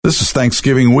This is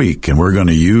Thanksgiving week, and we're going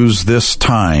to use this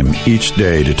time each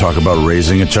day to talk about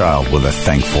raising a child with a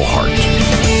thankful heart.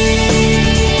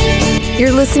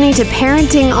 You're listening to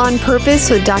Parenting on Purpose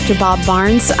with Dr. Bob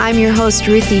Barnes. I'm your host,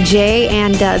 Ruthie J.,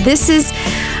 and this is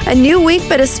a new week,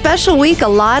 but a special week. A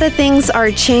lot of things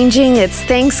are changing. It's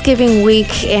Thanksgiving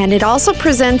week, and it also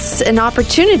presents an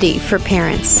opportunity for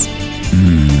parents.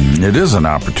 It is an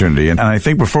opportunity, and I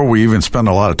think before we even spend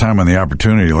a lot of time on the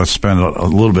opportunity, let's spend a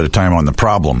little bit of time on the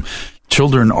problem.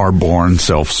 Children are born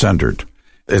self-centered.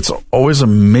 It's always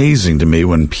amazing to me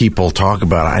when people talk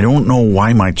about, I don't know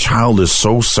why my child is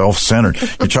so self-centered.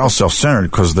 Your child's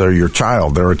self-centered because they're your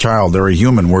child. They're a child. They're a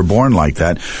human. We're born like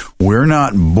that. We're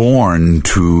not born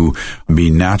to be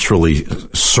naturally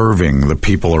serving the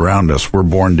people around us. We're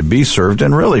born to be served.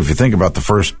 And really, if you think about the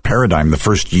first paradigm, the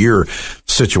first year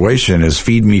situation is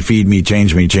feed me,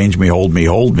 change me, hold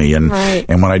me. And, right.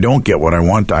 And when I don't get what I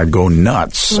want, I go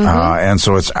nuts. And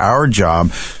so it's our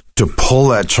job to pull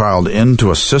that child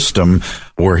into a system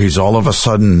where he's all of a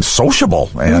sudden sociable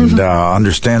and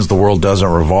understands the world doesn't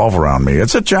revolve around me.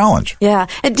 It's a challenge. Yeah.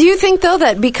 And do you think, though,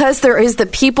 that because there is the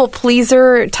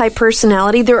people-pleaser type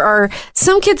personality, there are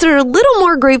some kids that are a little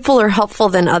more grateful or helpful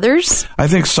than others? I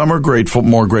think some are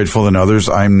more grateful than others.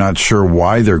 I'm not sure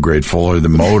why they're grateful or the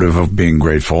motive of being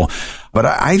grateful. But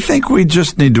I think we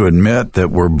just need to admit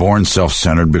that we're born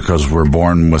self-centered because we're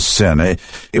born with sin.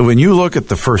 When you look at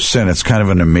the first sin, it's kind of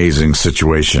an amazing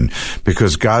situation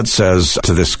because God says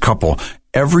to this couple,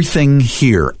 everything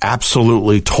here,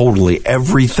 absolutely, totally,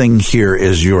 everything here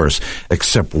is yours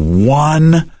except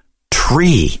one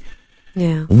tree.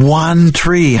 Yeah. One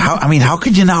tree. How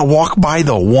could you not walk by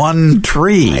the one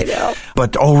tree? I know.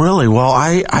 But, oh, really? Well,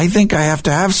 I think I have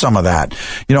to have some of that.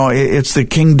 You know, it's the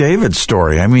King David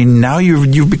story. I mean, now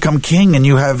you've become king and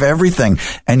you have everything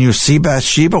and you see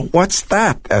Bathsheba. What's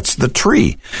that? That's the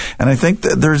tree. And I think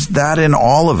that there's that in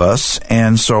all of us.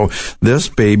 And so this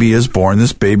baby is born.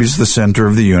 This baby's the center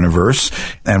of the universe.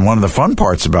 And one of the fun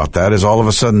parts about that is all of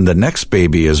a sudden the next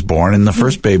baby is born and the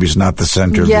first baby's not the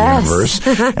center of the universe.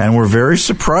 And we're very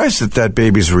surprised that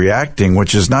baby's reacting,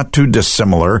 which is not too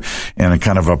dissimilar in a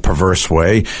kind of a perverse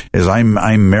way, is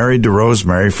I'm married to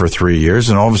Rosemary for 3 years,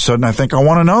 and all of a sudden I think I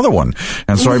want another one.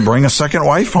 And so I bring a second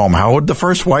wife home. How would the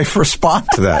first wife respond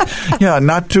to that? Yeah,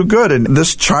 not too good. And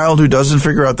this child who doesn't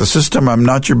figure out the system, I'm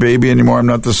not your baby anymore, I'm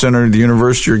not the center of the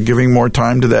universe, you're giving more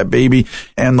time to that baby,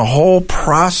 and the whole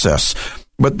process.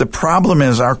 But the problem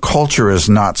is our culture is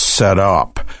not set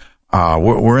up.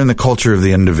 We're in the culture of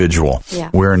the individual. Yeah.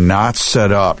 We're not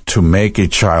set up to make a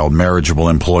child marriageable,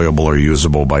 employable, or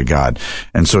usable by God.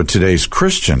 And so today's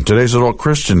adult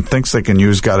Christian thinks they can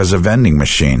use God as a vending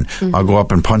machine. I'll go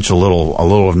up and punch a little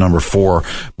of number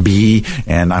 4B,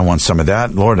 and I want some of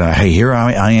that. Lord, hey, here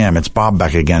I am. It's Bob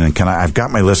back again. And I've got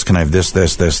my list. Can I have this,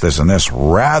 and this?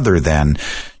 Rather than,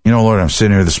 Lord, I'm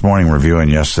sitting here this morning reviewing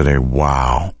yesterday.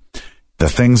 Wow. The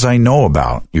things I know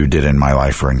about you did in my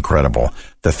life are incredible.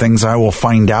 The things I will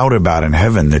find out about in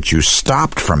heaven that you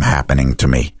stopped from happening to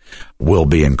me will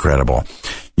be incredible.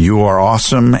 You are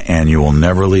awesome, and you will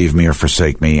never leave me or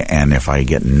forsake me, and if I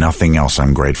get nothing else,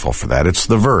 I'm grateful for that. It's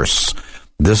the verse.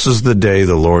 This is the day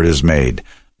the Lord has made.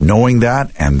 Knowing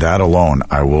that and that alone,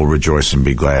 I will rejoice and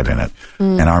be glad in it.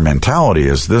 And our mentality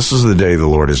is, this is the day the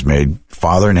Lord has made.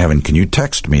 Father in heaven, can you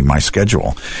text me my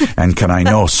schedule? And can I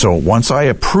know? So once I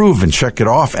approve and check it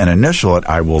off and initial it,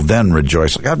 I will then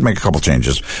rejoice. I got to make a couple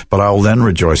changes, but I will then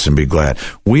rejoice and be glad.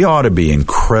 We ought to be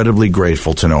incredibly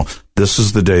grateful to know this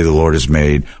is the day the Lord has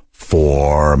made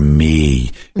for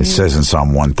me. It says in Psalm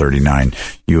 139,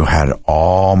 you had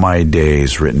all my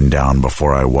days written down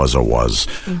before I was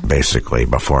basically,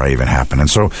 before I even happened. And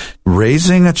so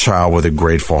raising a child with a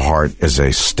grateful heart is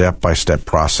a step-by-step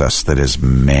process that is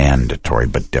mandatory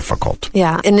but difficult.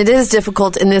 Yeah, and it is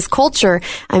difficult in this culture.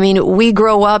 I mean, we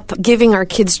grow up giving our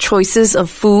kids choices of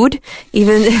food,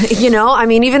 even,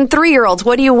 even 3-year-olds.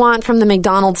 What do you want from the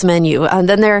McDonald's menu? And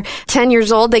then they're 10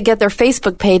 years old, they get their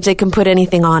Facebook page, they can put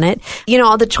anything on it.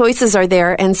 All the choices are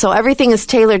there, and so everything is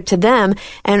tailored to them.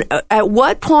 And at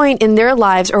what point in their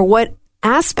lives, or what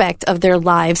aspect of their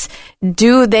lives,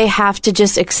 do they have to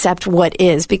just accept what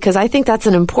is? Because I think that's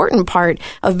an important part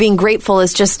of being grateful,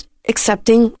 is just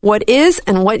accepting what is,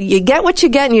 and what you get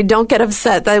and you don't get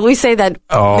upset. We say that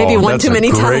maybe one too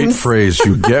many times. That's a great phrase.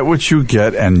 You get what you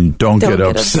get and don't get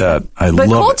upset. But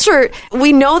culture,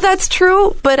 we know that's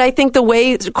true, but I think the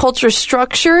way culture is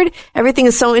structured, everything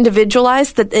is so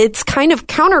individualized that it's kind of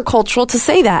countercultural to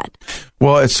say that.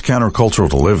 Well, it's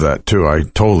countercultural to live that, too. I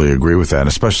totally agree with that,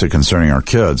 especially concerning our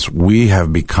kids. We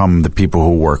have become the people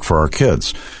who work for our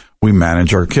kids. We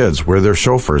manage our kids. We're their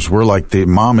chauffeurs. We're like the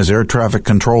mom is air traffic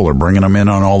controller, bringing them in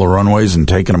on all the runways and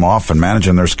taking them off and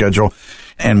managing their schedule.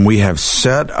 And we have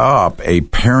set up a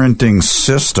parenting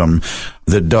system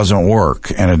that doesn't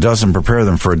work, and it doesn't prepare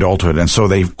them for adulthood. And so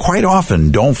they quite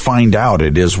often don't find out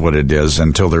it is what it is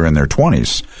until they're in their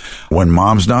 20s. When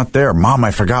mom's not there, Mom, I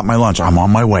forgot my lunch. I'm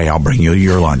on my way. I'll bring you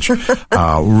your lunch.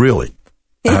 Really?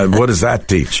 What does that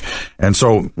teach? And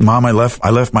so, Mom, I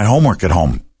left my homework at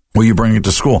home. Will you bring it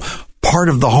to school? Part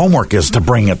of the homework is to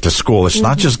bring it to school. It's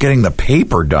not just getting the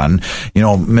paper done. You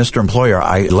know, Mr. Employer,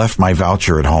 I left my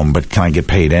voucher at home, but can I get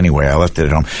paid anyway? I left it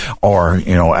at home. Or,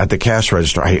 you know, at the cash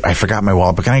register, I forgot my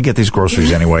wallet, but can I get these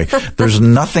groceries anyway? There's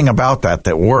nothing about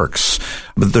that works.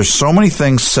 But there's so many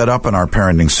things set up in our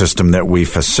parenting system that we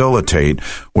facilitate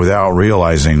without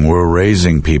realizing we're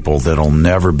raising people that'll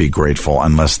never be grateful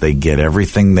unless they get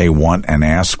everything they want and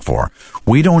ask for.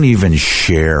 We don't even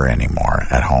share anymore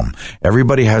at home.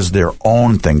 Everybody has their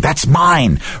own thing. That's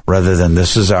mine, rather than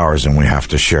this is ours and we have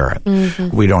to share it.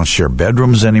 Mm-hmm. We don't share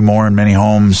bedrooms anymore in many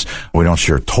homes. We don't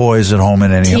share toys at home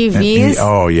in any TVs.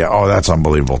 Oh, yeah. Oh, that's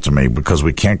unbelievable to me because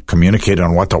we can't communicate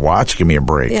on what to watch. Give me a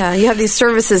break. Yeah, you have these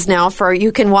services now for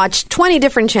you can watch 20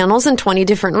 different channels in 20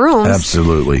 different rooms.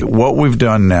 Absolutely. What we've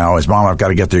done now is, Mom, I've got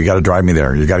to get there. You got to drive me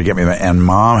there. You got to get me there. And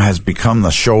Mom has become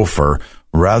the chauffeur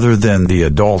rather than the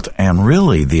adult, and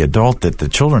really the adult that the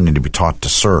children need to be taught to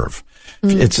serve.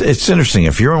 Mm-hmm. It's interesting.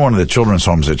 If you're in one of the children's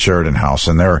homes at Sheridan House,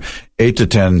 and there are 8 to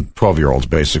 10, 12-year-olds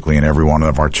basically in every one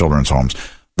of our children's homes,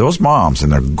 those moms,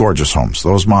 and they're gorgeous homes,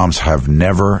 those moms have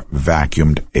never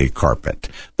vacuumed a carpet.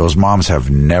 Those moms have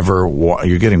never,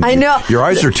 you're getting, I know. Your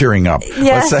eyes are tearing up.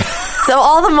 Yes. So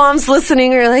all the moms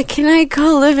listening are like, can I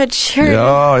go live at Sheridan?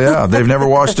 Oh, yeah. They've never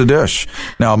washed a dish.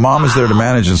 Now, Mom is there to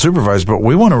manage and supervise, but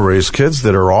we want to raise kids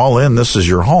that are all in. This is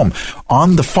your home.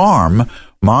 On the farm,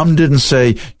 Mom didn't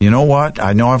say, you know what?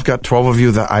 I know I've got 12 of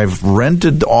you that I've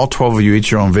rented all 12 of you each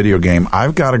your own video game.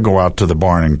 I've got to go out to the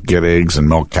barn and get eggs and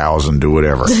milk cows and do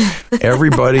whatever.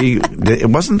 Everybody, it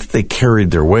wasn't that they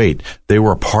carried their weight. They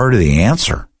were a part of the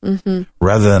answer. Mm-hmm.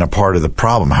 Rather than a part of the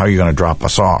problem. How are you going to drop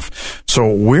us off?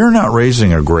 So we're not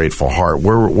raising a grateful heart.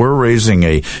 We're raising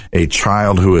a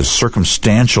child who is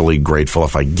circumstantially grateful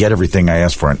if I get everything I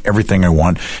ask for and everything I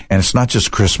want. And it's not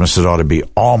just Christmas. It ought to be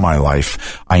all my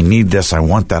life. I need this. I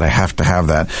want that. I have to have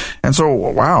that. And so,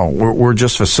 wow, we're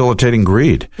just facilitating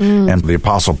greed. And the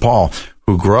Apostle Paul,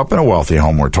 who grew up in a wealthy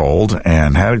home, we're told,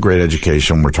 and had a great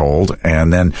education, we're told,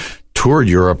 and then toured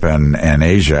Europe and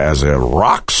Asia as a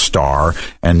rock star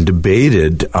and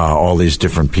debated all these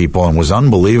different people and was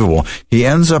unbelievable. He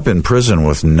ends up in prison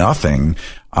with nothing,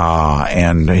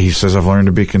 and he says, I've learned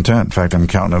to be content. In fact, I'm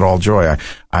counting it all joy.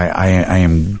 I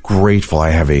am grateful.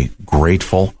 I have a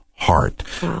grateful heart.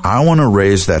 Wow. I want to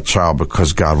raise that child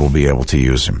because God will be able to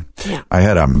use him. Yeah. I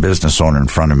had a business owner in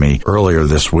front of me earlier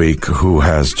this week who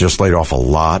has just laid off a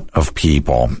lot of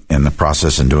people in the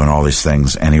process and doing all these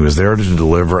things. And he was there to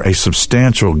deliver a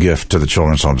substantial gift to the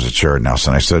children's homes at Sheridan House.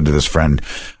 And I said to this friend,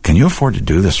 can you afford to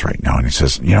do this right now? And he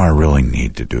says, I really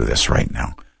need to do this right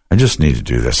now. I just need to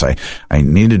do this. I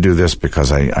need to do this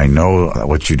because I know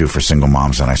what you do for single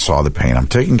moms, and I saw the pain. I'm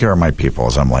taking care of my people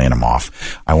as I'm laying them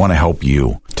off. I want to help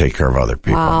you take care of other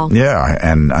people. Wow. Yeah,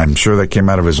 and I'm sure that came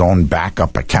out of his own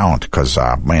backup account because,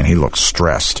 man, he looks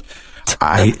stressed.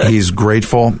 He's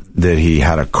grateful that he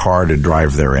had a car to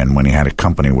drive there in when he had a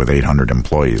company with 800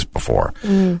 employees before.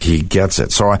 He gets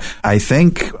it. So I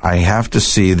think I have to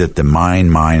see that the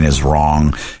mine is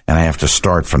wrong, and I have to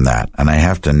start from that. And I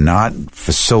have to not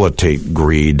facilitate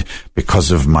greed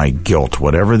because of my guilt.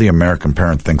 Whatever the American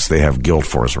parent thinks they have guilt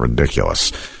for is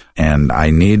ridiculous. And I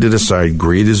need to decide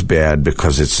greed is bad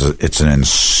because it's an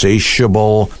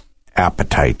insatiable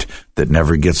appetite that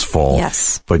never gets full.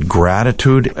 Yes. But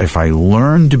gratitude, if I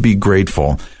learn to be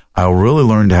grateful, I'll really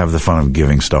learn to have the fun of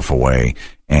giving stuff away.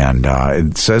 And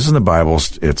it says in the Bible,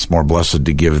 it's more blessed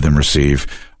to give than receive.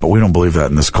 But we don't believe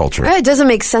that in this culture. It doesn't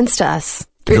make sense to us.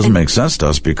 It doesn't make sense to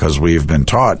us because we've been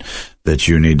taught that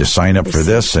you need to sign up for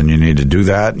this and you need to do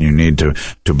that and you need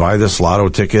to buy this lotto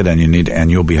ticket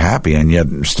and you'll be happy. And yet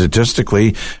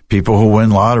statistically, people who win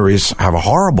lotteries have a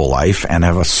horrible life and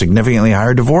have a significantly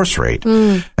higher divorce rate.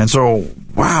 And so,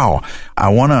 wow, I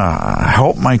want to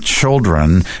help my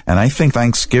children. And I think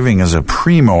Thanksgiving is a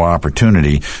primo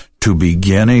opportunity to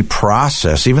begin a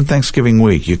process, even Thanksgiving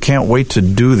week. You can't wait to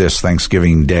do this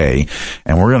Thanksgiving Day.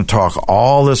 And we're going to talk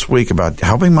all this week about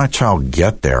helping my child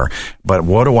get there. But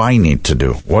what do I need to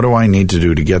do? What do I need to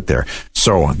do to get there?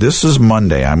 So this is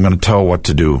Monday. I'm going to tell what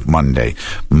to do Monday,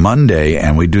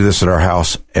 and we do this at our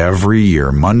house every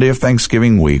year. Monday of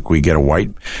Thanksgiving week, we get a white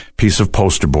piece of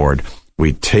poster board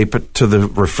We tape it to the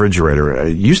refrigerator.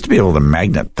 You used to be able to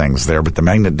magnet things there, but the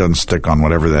magnet doesn't stick on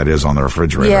whatever that is on the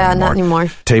refrigerator anymore. Not anymore.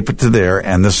 Tape it to there,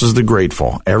 and this is the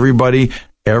grateful. Everybody,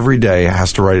 every day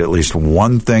has to write at least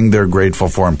one thing they're grateful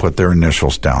for and put their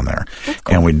initials down there. Cool.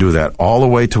 And we do that all the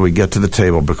way till we get to the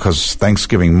table, because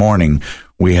Thanksgiving morning,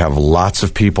 we have lots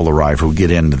of people arrive who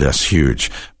get into this huge.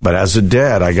 But as a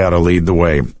dad, I got to lead the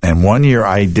way. And one year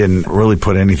I didn't really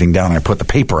put anything down. I put the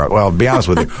paper up. Well, to be honest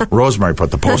with you, Rosemary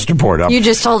put the poster board up. You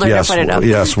just told her to put it up.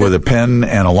 Yes, with a pen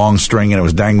and a long string, and it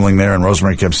was dangling there. And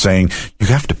Rosemary kept saying, you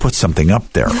have to put something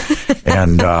up there.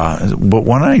 And but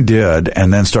when I did,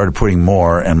 and then started putting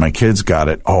more, and my kids got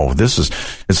it,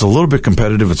 it's a little bit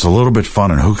competitive. It's a little bit fun.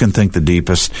 And who can think the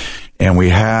deepest? And we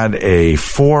had a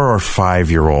 4 or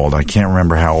 5 year old. I can't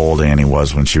remember how old Annie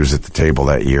was when she was at the table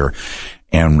that year.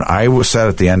 And I sat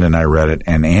at the end and I read it.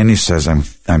 And Annie says, I'm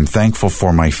thankful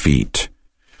for my feet.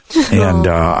 And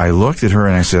I looked at her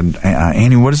and I said,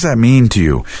 Annie, what does that mean to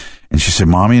you? And she said,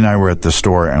 Mommy and I were at the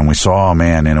store and we saw a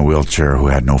man in a wheelchair who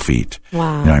had no feet.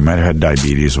 Wow. He might have had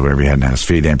diabetes or whatever. He hadn't had his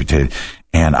feet amputated.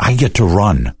 And I get to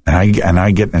run,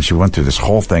 and she went through this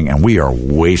whole thing, and we are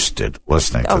wasted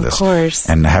listening to this. Of course.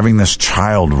 And having this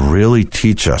child really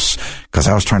teach us, because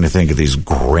I was trying to think of these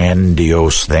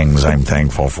grandiose things I'm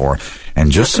thankful for, and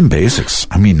just some basics.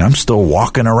 I mean, I'm still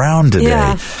walking around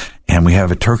today, and we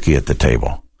have a turkey at the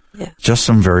table. Yeah. Just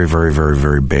some very, very, very,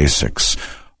 very basics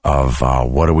of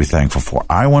what are we thankful for.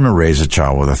 I want to raise a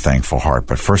child with a thankful heart,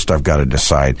 but first I've got to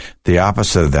decide. The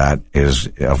opposite of that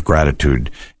of gratitude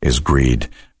is greed.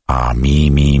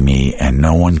 Me, and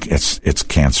no one, it's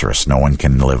cancerous. No one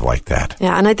can live like that.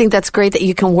 Yeah, and I think that's great that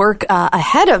you can work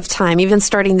ahead of time, even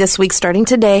starting this week, starting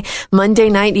today, Monday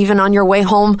night, even on your way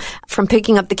home from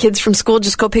picking up the kids from school,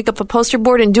 just go pick up a poster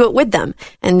board and do it with them.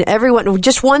 And everyone,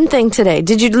 just one thing today.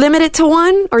 Did you limit it to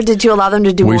one, or did you allow them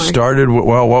to do more? We started,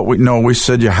 we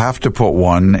said you have to put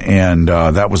one, and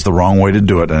that was the wrong way to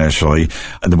do it initially.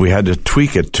 And we had to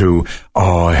tweak it to,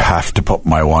 I have to put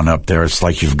my one up there. It's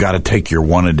like you've got to take your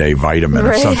one a day vitamin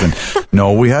or something.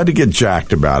 No, we had to get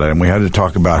jacked about it, and we had to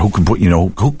talk about who can put,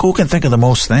 who can think of the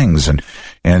most things.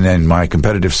 And then my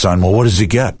competitive son, well, what does he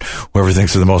get? Whoever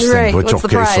thinks of the most things. Which,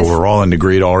 okay, so we're all into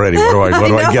greed already. What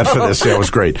do I get for this? Yeah, it was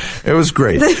great. It was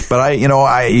great. But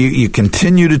you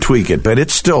continue to tweak it, but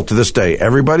it's still, to this day,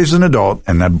 everybody's an adult,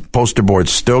 and that poster board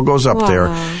still goes up there.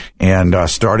 And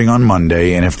starting on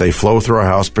Monday, and if they flow through our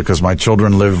house, because my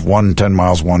children live 10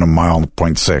 miles, 1 mile,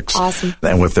 0.6. Awesome.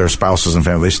 And with their spouses and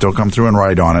family, they still come through and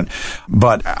write on it.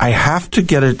 But I have to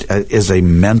get it as a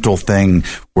mental thing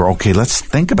where, okay, let's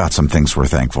think about some things we're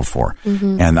thankful for.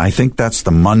 Mm-hmm. And I think that's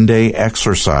the Monday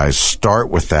exercise. Start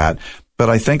with that. But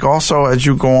I think also as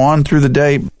you go on through the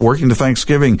day, working to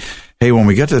Thanksgiving, hey, when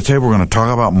we get to the table, we're going to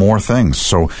talk about more things.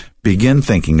 So begin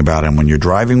thinking about it. And when you're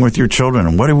driving with your children,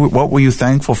 and what were you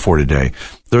thankful for today?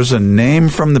 There's a name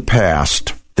from the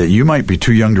past that you might be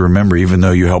too young to remember, even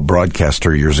though you helped broadcast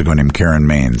her years ago, named Karen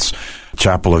Maines.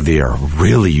 Chapel of the Air.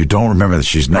 Really, you don't remember that?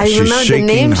 She's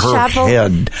shaking her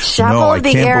head. Chapel of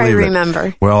the Air, I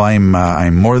remember. Well,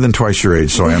 I'm more than twice your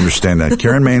age, so I understand that.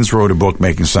 Karen Maines wrote a book,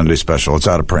 Making Sunday Special. It's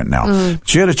out of print now.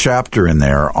 She had a chapter in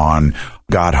there on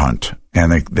God Hunt.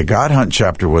 And the God Hunt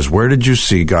chapter was, where did you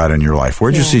see God in your life?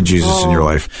 Where did you see Jesus in your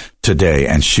life today?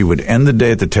 And she would end the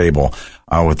day at the table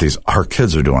with these. Her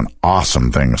kids are doing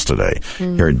awesome things today.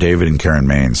 Here, David and Karen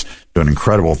Maines doing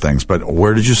incredible things. But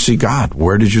where did you see God?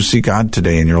 Where did you see God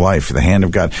today in your life? The hand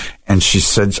of God. And she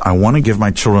said, I want to give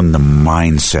my children the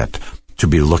mindset to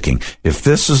be looking. If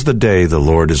this is the day the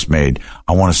Lord has made,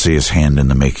 I want to see his hand in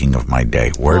the making of my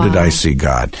day. Where did I see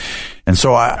God? And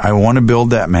so I want to build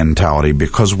that mentality,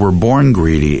 because we're born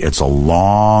greedy. It's a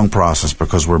long process,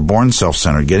 because we're born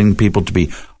self-centered. Getting people to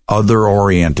be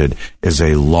other-oriented is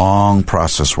a long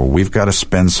process where we've got to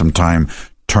spend some time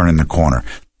turning the corner.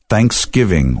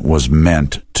 Thanksgiving was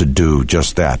meant to do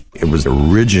just that. It was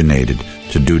originated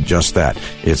to do just that.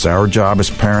 It's our job as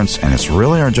parents, and it's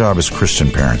really our job as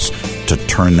Christian parents, to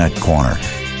turn that corner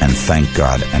and thank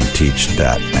God and teach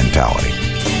that mentality.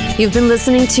 You've been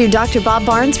listening to Dr. Bob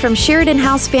Barnes from Sheridan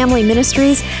House Family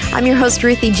Ministries. I'm your host,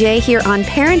 Ruthie J, here on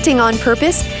Parenting on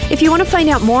Purpose. If you want to find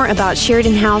out more about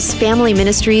Sheridan House Family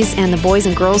Ministries and the Boys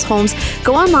and Girls Homes,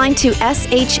 go online to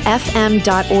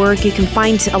shfm.org. You can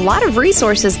find a lot of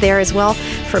resources there as well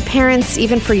for parents,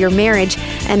 even for your marriage,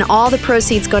 and all the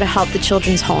proceeds go to help the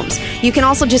children's homes. You can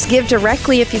also just give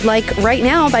directly if you'd like right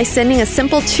now by sending a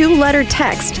simple 2-letter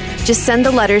text. Just send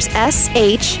the letters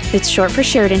SH, it's short for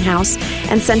Sheridan House,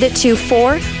 and send it to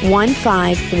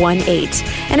 41518.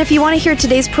 And if you want to hear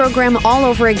today's program all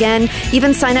over again,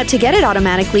 even sign up to get it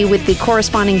automatically with the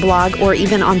corresponding blog or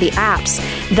even on the apps.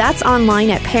 That's online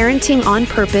at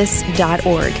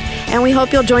parentingonpurpose.org. And we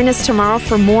hope you'll join us tomorrow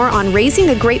for more on raising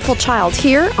a grateful child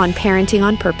here on Parenting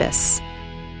on Purpose.